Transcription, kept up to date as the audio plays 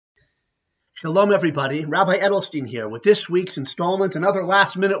Shalom, everybody. Rabbi Edelstein here with this week's installment, another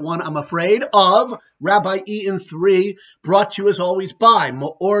last-minute one, I'm afraid, of Rabbi E in 3, brought to you as always by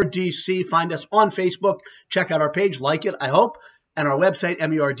MEOR DC. Find us on Facebook. Check out our page, like it, I hope, and our website,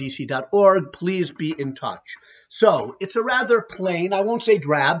 MEORDC.org. Please be in touch. So, it's a rather plain, I won't say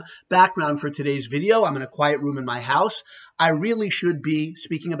drab, background for today's video. I'm in a quiet room in my house. I really should be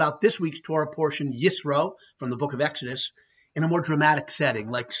speaking about this week's Torah portion, Yisro, from the book of Exodus, in a more dramatic setting,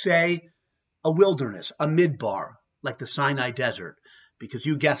 like, say, a wilderness, a midbar, like the Sinai desert, because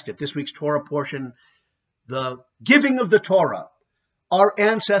you guessed it, this week's Torah portion, the giving of the Torah. Our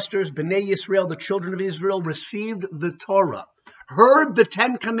ancestors, Bnei Yisrael, the children of Israel, received the Torah, heard the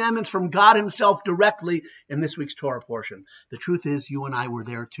 10 Commandments from God himself directly in this week's Torah portion. The truth is, you and I were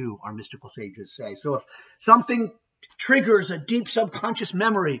there too, our mystical sages say. So if something triggers a deep subconscious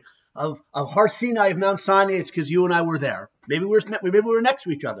memory of Har Sinai, of Mount Sinai, it's because you and I were there. Maybe we were next to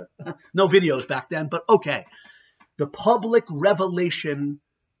each other. No videos back then, but okay. The public revelation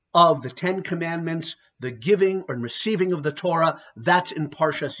of the 10 Commandments, the giving or receiving of the Torah, that's in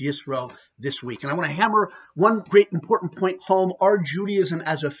Parshas Yisro this week. And I want to hammer one great important point home. Our Judaism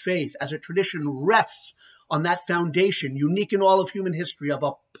as a faith, as a tradition, rests on that foundation, unique in all of human history, of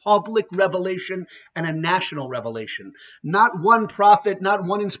a public revelation and a national revelation. Not one prophet, not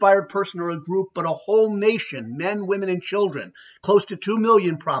one inspired person or a group, but a whole nation, men, women, and children, close to 2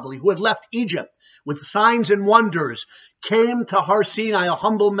 million probably, who had left Egypt with signs and wonders, came to Har Sinai, a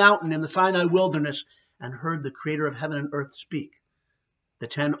humble mountain in the Sinai wilderness, and heard the creator of heaven and earth speak. The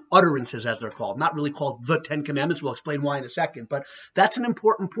 10 utterances, as they're called, not really called the 10 Commandments. We'll explain why in a second, but that's an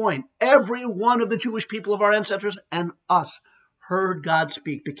important point. Every one of the Jewish people of our ancestors and us heard God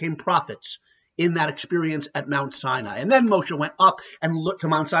speak, became prophets in that experience at Mount Sinai. And then Moshe went up and looked to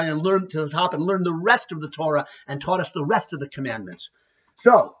Mount Sinai and learned to the top and learned the rest of the Torah and taught us the rest of the commandments.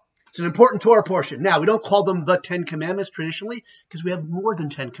 So it's an important Torah portion. Now, we don't call them the 10 Commandments traditionally because we have more than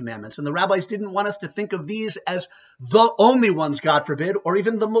 10 commandments. And the rabbis didn't want us to think of these as the only ones, God forbid, or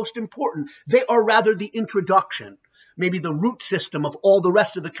even the most important. They are rather the introduction, maybe the root system of all the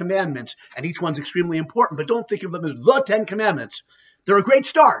rest of the commandments. And each one's extremely important, but don't think of them as the 10 Commandments. They're a great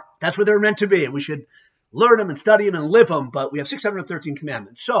start. That's what they're meant to be. And we should learn them and study them and live them. But we have 613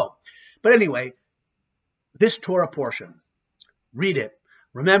 commandments. So, but anyway, this Torah portion, read it.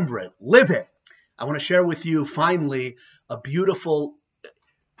 Remember it, live it. I want to share with you, finally, a beautiful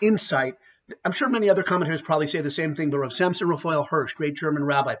insight. I'm sure many other commentators probably say the same thing, but Rav Samson Raphael Hirsch, great German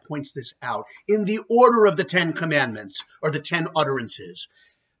rabbi, points this out. In the order of the 10 Commandments, or the 10 utterances,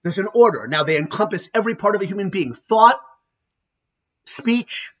 there's an order. Now, they encompass every part of a human being. Thought,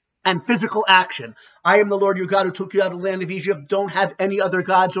 speech, and physical action. I am the Lord your God who took you out of the land of Egypt. Don't have any other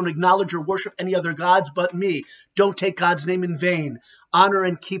gods. Don't acknowledge or worship any other gods but me. Don't take God's name in vain. Honor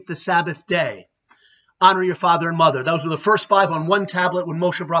and keep the Sabbath day. Honor your father and mother. Those were the first 5 on one tablet when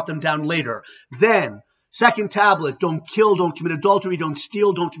Moshe brought them down later. Then, second tablet, don't kill, don't commit adultery, don't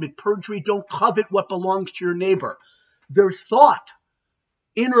steal, don't commit perjury, don't covet what belongs to your neighbor. There's thought,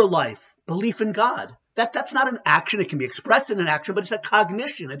 inner life, belief in God. That's not an action. It can be expressed in an action, but it's a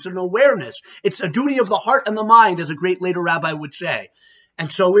cognition. It's an awareness. It's a duty of the heart and the mind, as a great later rabbi would say.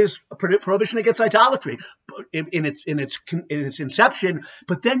 And so is a prohibition against idolatry in its inception.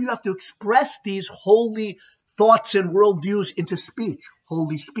 But then you have to express these holy thoughts and worldviews into speech,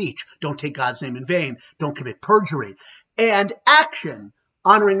 holy speech. Don't take God's name in vain. Don't commit perjury. And action,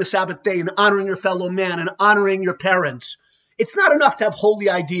 honoring the Sabbath day and honoring your fellow man and honoring your parents. It's not enough to have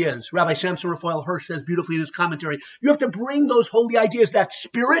holy ideas. Rabbi Samson Raphael Hirsch says beautifully in his commentary. You have to bring those holy ideas, that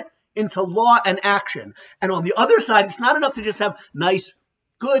spirit, into law and action. And on the other side, it's not enough to just have nice,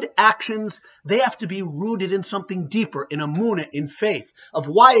 good actions. They have to be rooted in something deeper, in emunah, in faith, of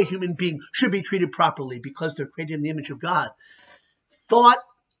why a human being should be treated properly, because they're created in the image of God. Thought,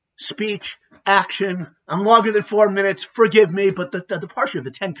 speech, action. I'm longer than 4 minutes. Forgive me, but the portion of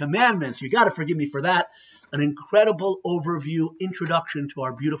the 10 Commandments, you got to forgive me for that. An incredible overview, introduction to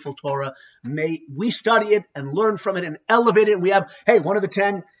our beautiful Torah. May we study it and learn from it and elevate it. And we have, hey, one of the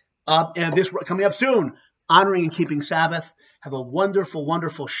 10, and this coming up soon, honoring and keeping Sabbath. Have a wonderful,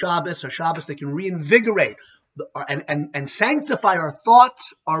 wonderful Shabbos, a Shabbos that can reinvigorate and sanctify our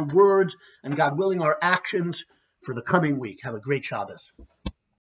thoughts, our words, and God willing, our actions for the coming week. Have a great Shabbos.